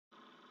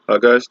Hi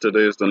guys,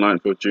 today is the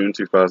 9th of June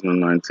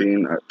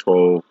 2019 at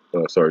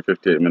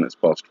 58 minutes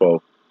past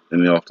 12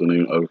 in the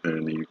afternoon over here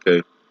in the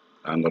UK,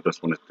 and I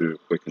just wanted to do a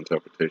quick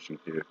interpretation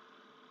here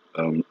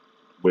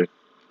with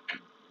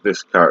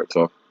this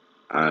character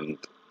and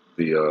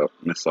the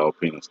missile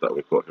penis that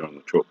we've got here on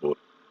the chalkboard.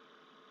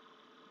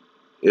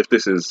 If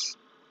this is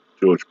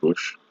George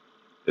Bush,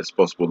 it's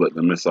possible that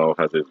the missile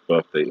has his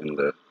birth date in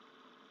there,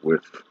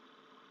 with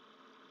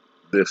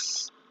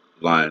this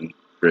line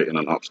creating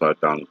an upside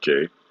down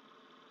J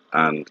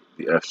and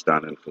the F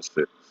standing for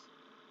 6.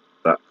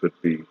 That could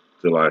be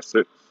July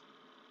 6th,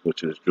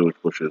 which is George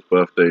Bush's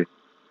birthday.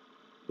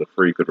 The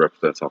 3 could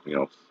represent something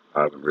else.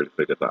 I haven't really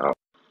figured that out.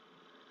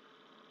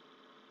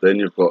 Then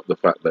you've got the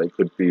fact that it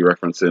could be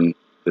referencing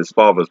his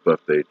father's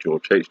birthday,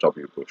 George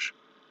H.W. Bush.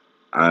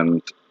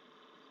 And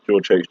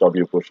George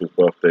H.W. Bush's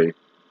birthday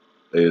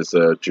is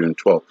June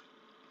 12th.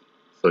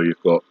 So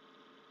you've got,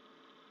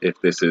 if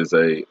this is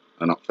an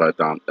upside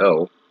down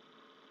L,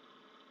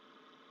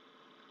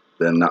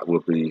 then that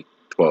would be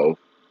 12.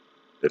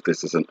 If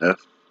this is an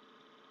F,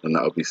 then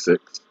that would be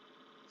 6.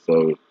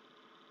 So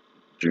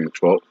June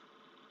 12th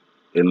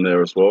in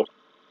there as well.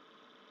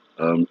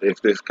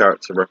 If this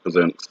character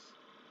represents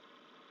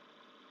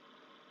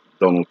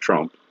Donald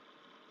Trump,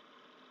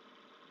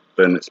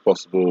 then it's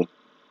possible,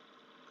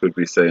 could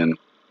be saying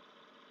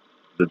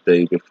the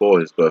day before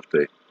his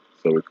birthday.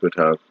 So we could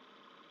have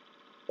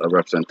a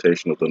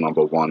representation of the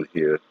number 1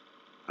 here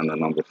and the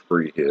number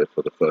 3 here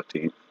for the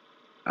 13th,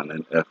 and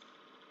then F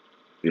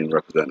being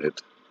represented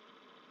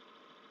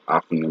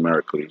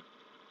alphanumerically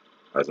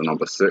as a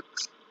number 6.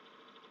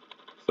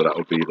 So that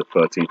would be the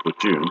 13th of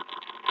June,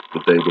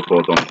 the day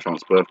before Donald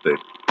Trump's birthday.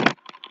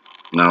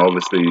 Now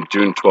obviously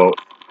June 12th,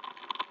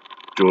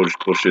 George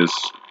Bush's,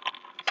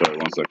 sorry,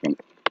 1 second.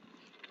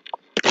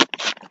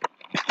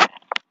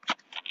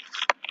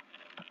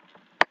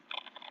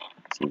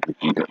 See if we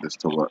can get this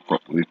to work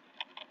properly.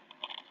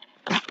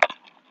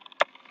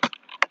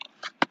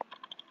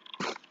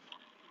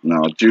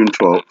 Now, June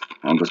 12th,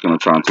 I'm just going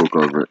to try and talk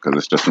over it because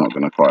it's just not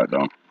going to quiet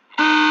down.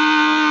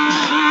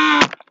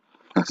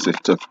 As if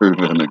to prove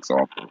an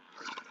example.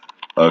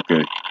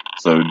 Okay,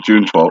 so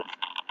June 12th,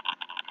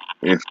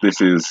 if this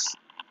is,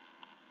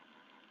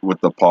 with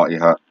the party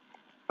hat,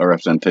 a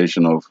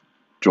representation of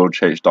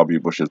George H.W.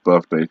 Bush's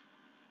birthday,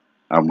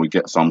 and we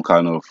get some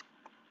kind of,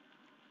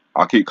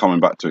 I keep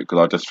coming back to it because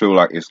I just feel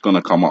like it's going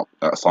to come up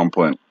at some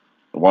point.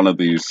 One of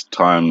these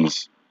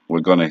times, we're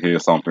going to hear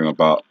something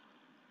about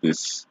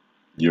this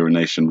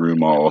urination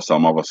rumor or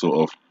some other sort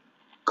of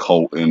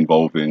cult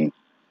involving,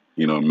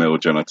 male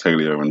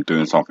genitalia and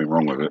doing something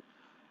wrong with it.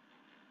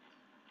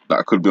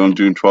 That could be on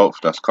June 12th.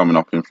 That's coming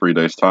up in 3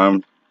 days'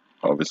 time.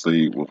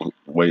 Obviously, we'll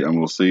wait and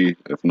we'll see.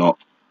 If not,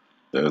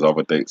 there's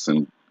other dates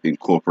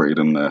incorporated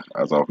in there,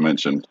 as I've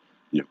mentioned.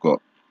 You've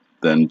got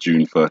then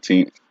June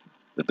 13th,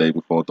 the day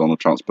before Donald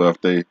Trump's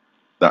birthday.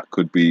 That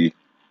could be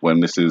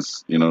when this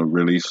is,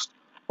 released.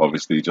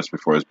 Obviously, just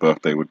before his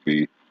birthday would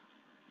be,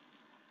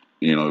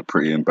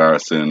 pretty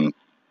embarrassing,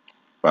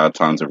 bad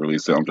time to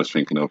release it. I'm just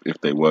thinking of,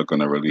 if they were going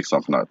to release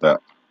something like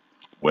that,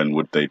 when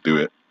would they do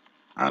it?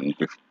 And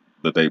if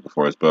the day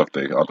before his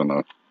birthday, I don't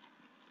know.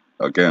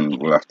 Again,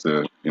 we'll have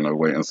to,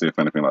 wait and see if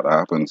anything like that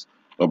happens.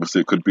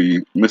 Obviously, it could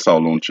be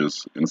missile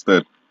launches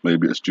instead.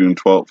 Maybe it's June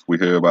 12th, we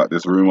hear about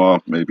this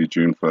rumor. Maybe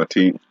June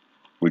 13th,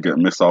 we get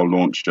missile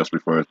launch just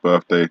before his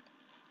birthday.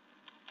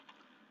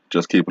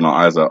 Just keeping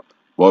our eyes out.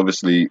 But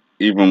obviously,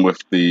 even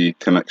with the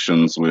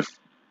connections with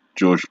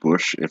George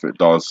Bush, if it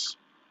does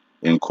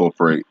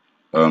incorporate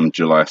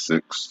July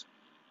 6th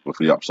with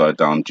the upside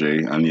down J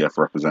and the F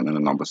representing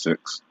the number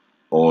 6,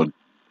 or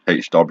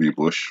H.W.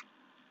 Bush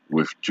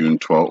with June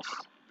 12th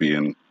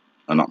being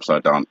an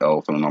upside down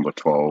L for the number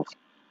 12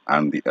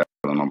 and the F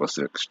for the number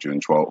 6, June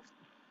 12th,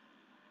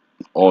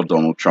 or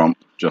Donald Trump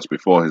just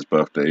before his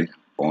birthday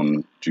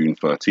on June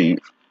 13th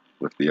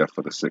with the F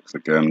for the 6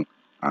 again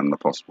and the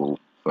possible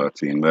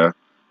 13 there.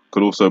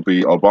 Could also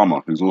be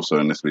Obama, who's also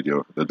in this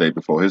video, the day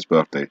before his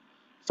birthday.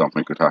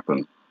 Something could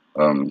happen.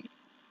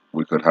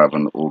 We could have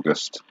an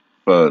August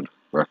 3rd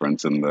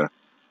reference in there.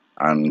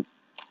 And,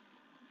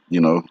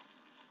 if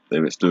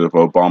it's to do with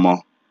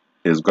Obama,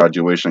 his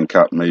graduation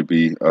cap may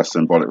be a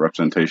symbolic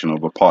representation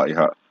of a party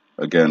hat.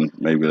 Again,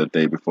 maybe the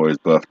day before his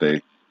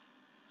birthday,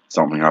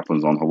 something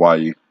happens on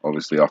Hawaii.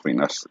 Obviously, I think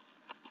that's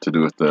to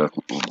do with the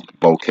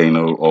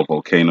volcano or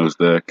volcanoes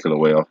there,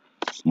 Kilauea,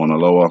 Mauna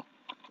Loa,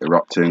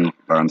 erupting,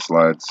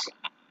 landslides,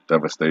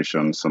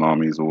 devastation,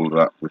 tsunamis, all of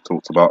that we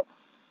talked about.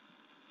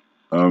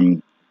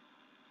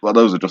 But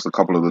those are just a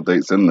couple of the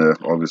dates in there.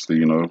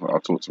 Obviously, I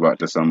talked about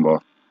December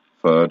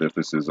 3rd, if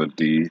this is a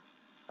D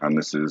and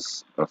this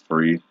is a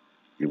 3.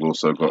 You've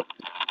also got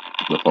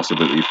the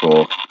possibility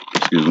for,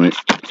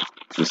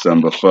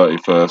 December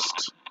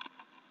 31st,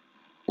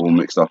 all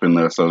mixed up in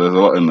there. So there's a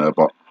lot in there,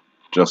 but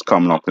just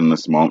coming up in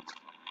this month,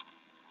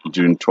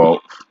 June 12th,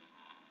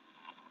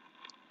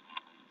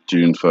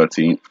 June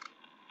 13th,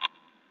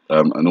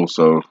 and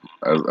also,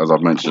 as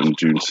I've mentioned,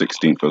 June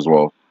 16th as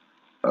well,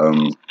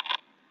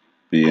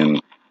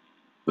 being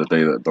the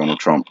day that Donald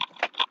Trump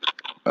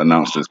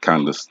announced his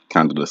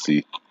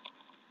candidacy,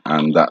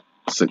 and that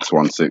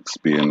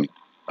 616 being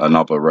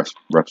another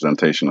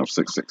representation of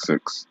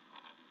 666.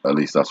 At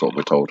least that's what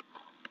we're told,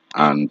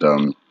 and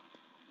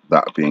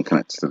that being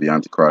connected to the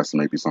Antichrist,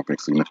 maybe something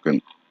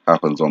significant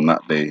happens on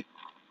that day,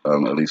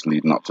 at least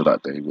leading up to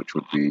that day, which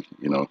would be,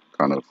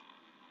 kind of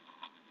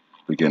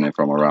beginning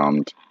from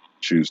around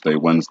Tuesday,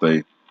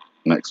 Wednesday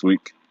next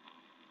week.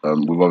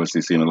 We've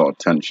obviously seen a lot of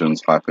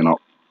tensions hyping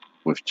up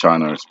with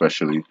China,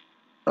 especially.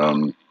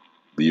 The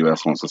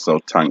US wants to sell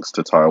tanks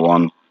to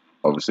Taiwan.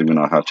 Obviously, we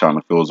know how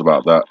China feels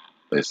about that.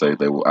 They say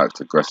they will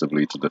act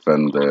aggressively to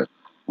defend their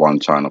one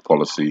China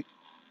policy.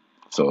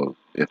 So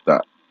if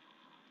that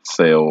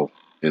sale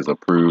is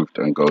approved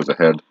and goes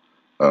ahead,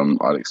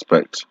 I'd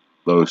expect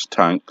those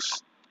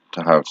tanks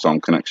to have some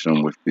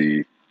connection with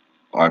the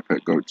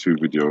iPad Go 2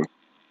 video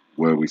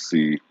where we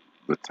see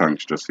the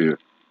tanks just here.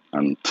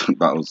 And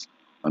that was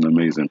an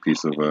amazing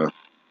piece of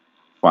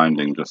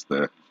finding just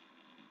there.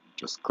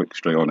 Just click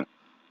straight on it.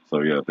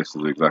 So yeah, this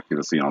is exactly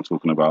the scene I'm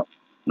talking about.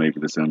 Maybe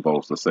this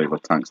involves the sale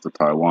of tanks to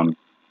Taiwan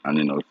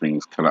and,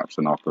 things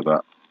collapsing after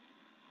that.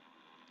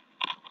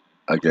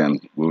 Again,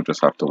 we'll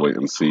just have to wait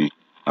and see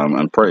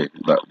and pray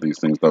that these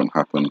things don't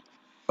happen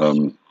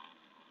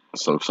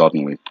so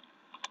suddenly.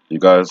 You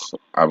guys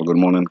have a good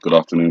morning, good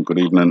afternoon, good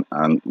evening,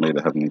 and may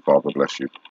the Heavenly Father bless you.